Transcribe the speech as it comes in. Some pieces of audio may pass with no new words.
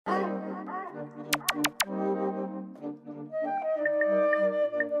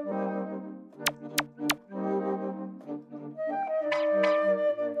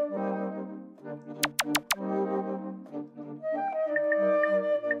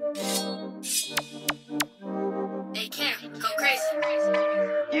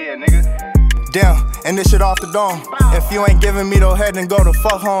Damn, and this shit off the dome. If you ain't giving me no head, then go the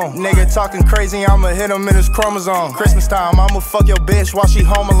fuck home. Nigga talking crazy, I'ma hit him in his chromosome. Christmas time, I'ma fuck your bitch while she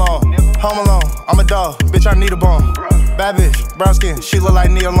home alone. Home alone, I'm a dog, bitch, I need a bone. Bad bitch, brown skin, she look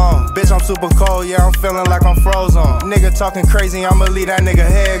like Nia Long. Bitch, I'm super cold, yeah, I'm feeling like I'm frozen. Nigga talking crazy, I'ma leave that nigga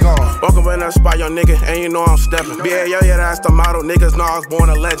head gone. Woke up in that spot, young nigga, and you know I'm stepping. B.A.Yo, yeah, that's the motto, niggas know I was born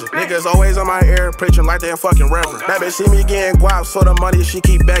a legend. Niggas always on my ear, preaching like they a fucking reverend. That bitch see me getting guap, so the money she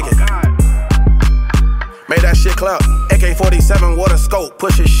keep begging. Made that shit clap. AK-47 with a scope,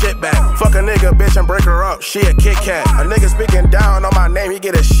 push his shit back. Fuck a nigga, bitch, and break her up, she a Kit Kat. A nigga speaking down on my name, he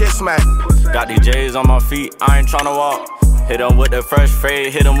get his shit smacked. Got these J's on my feet, I ain't tryna walk. Hit him with the fresh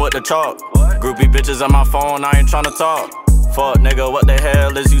fade, hit him with the chalk. Groupie bitches on my phone, I ain't tryna talk. Fuck nigga, what the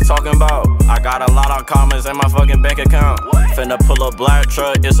hell is you talking about? I got a lot of comments in my fucking bank account. Finna pull a black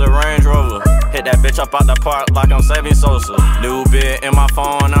truck, it's a Range Rover. Hit that bitch up out the park like I'm Savvy Sosa. New bit in my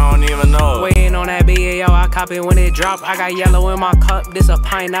phone, I don't even know. Waiting on that B.A.Yo, I cop it when it drop. I got yellow in my cup, this a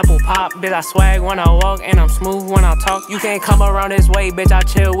pineapple pop. Bitch, I swag when I walk and I'm smooth when I talk. You can't come around this way, bitch, I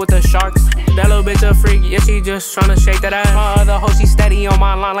chill with the sharks. That little bitch a freak, yeah, she just tryna shake that ass. My other hoe, she steady on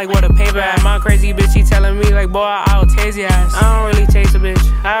my line like what a paper at. My crazy bitch, she telling me like, boy, I'll tase your ass. I don't really chase a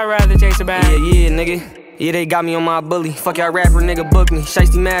bitch, I'd rather chase a bag. Yeah, nigga. Yeah, they got me on my bully. Fuck y'all rapper, nigga, book me.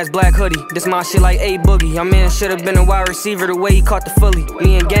 Shiesty mask, black hoodie. This my shit like A Boogie. Your man should've been a wide receiver the way he caught the fully.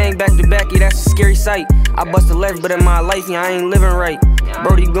 Me and gang back to back, yeah, that's a scary sight. I bust a left, but in my life, yeah, I ain't living right.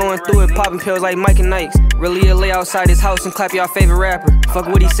 Brody going through it, popping pills like Mike and Nikes. Really a lay outside his house and clap y'all favorite rapper. Fuck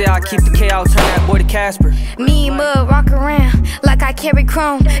what he say, I keep the K out, turn that boy to Casper. Me and Mud rock around like I carry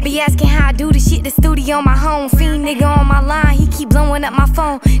chrome. Be asking how I do the shit, the studio my home. Fiend nigga on my line, he keep blowing up my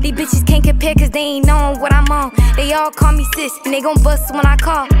phone. These bitches can't compare cause they ain't knowing what I'm on. They all call me sis and they gon' bust when I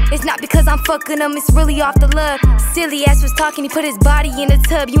call. It's not because I'm fucking them, it's really off the love. Silly ass was talking, he put his body in the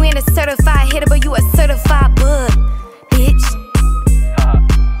tub. You ain't a certified hitter, but you a certified bug, bitch.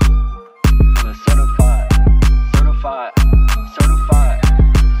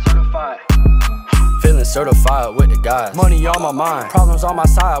 Feeling certified with the guys. Money on my mind, problems on my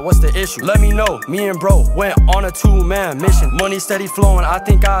side, what's the issue? Let me know, me and bro went on a two-man mission. Money steady flowing, I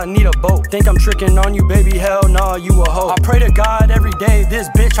think I need a boat. Think I'm tricking on you, baby, hell nah, you a hoe. I pray to God every day, this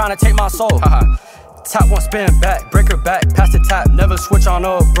bitch tryna take my soul. Tap one spin back, break her back, pass the tap. Never switch on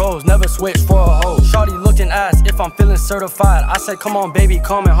other bros, never switch for a hoe. Shawty looked and asked if I'm feeling certified. I said come on baby,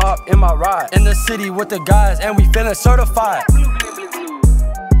 come and hop in my ride. In the city with the guys and we feeling certified.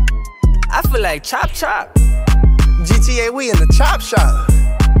 I feel like chop chop. GTA, we in the chop shop.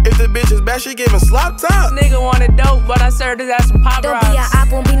 If the bitch is bad, she giving slop top. Nigga wanted dope, but I served his ass some pop rocks. Don't be a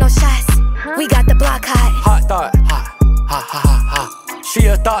op, won't be no shots. We got the block hot. Hot thought, hot, hot, hot, hot, hot. She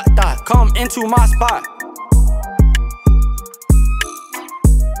a thought, come into my spot.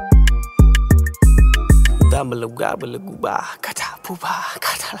 Dambalu gabalaguba, kata puba,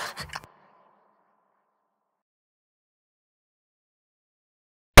 kata.